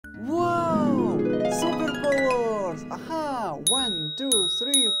Aha! 1, 2,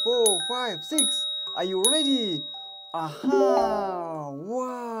 3, 4, 5, 6. Are you ready? Aha!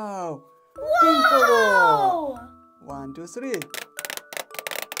 Wow! Pink color. 1, 2, 3.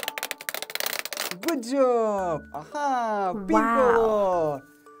 Good job. Aha! Pink color.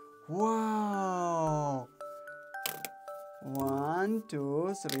 Wow! 1,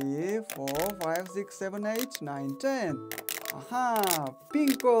 2, 3, 4, 5, 6, 7, 8, 9, 10. Aha!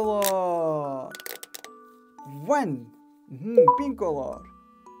 Pink color. 1. Pink color.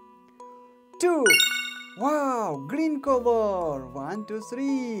 2. Wow! Green color. 1, 2,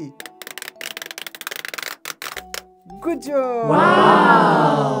 3. Good job.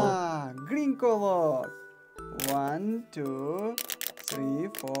 Wow! Green color. 1, 2, 3,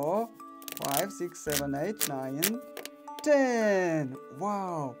 4, 5, 6, 7, 8, 9, 10.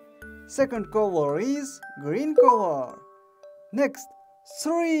 Wow! Second color is green color. Next,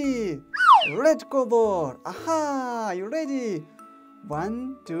 3. Red color. Aha! You ready?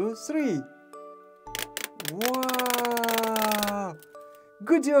 1, 2, 3. Wow!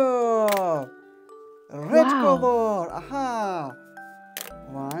 Good job! Red color. Aha!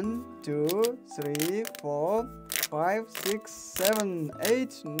 1, 2, 3, 4, 5, 6, 7,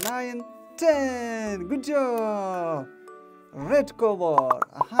 8, 9, 10. Good job! Red color.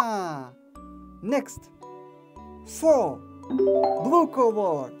 Aha! Next, 4. Blue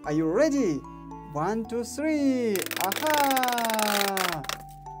color. Are you ready? 1, 2, 3. Aha!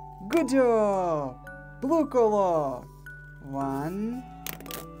 Good job! Blue color. 1,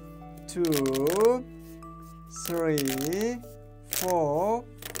 2, 3, 4,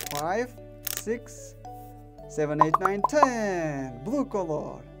 5, 6, 7, 8, 9, 10. Blue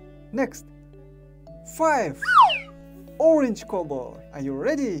color. Next, 5. Orange color. Are you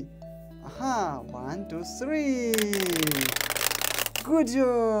ready? Aha! 1, 2, 3. Good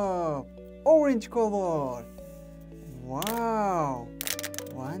job! Orange color. Wow!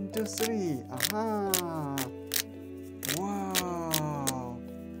 1, 2, 3. Aha! Wow!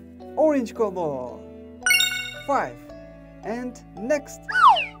 Orange color. 5. And next,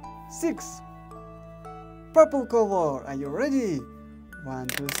 6. Purple color. Are you ready? 1,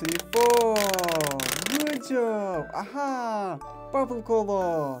 2, 3, 4. Good job! Aha! Purple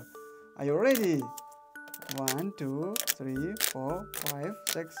color. Are you ready? 1, 2, 3, 4, 5,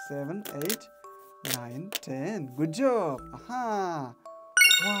 6, 7, 8, 9, 10. Good job! Aha!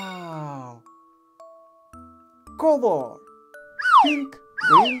 Wow! Color: pink,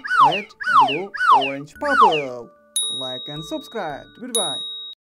 green, red, blue, orange, purple. Like and subscribe. Goodbye.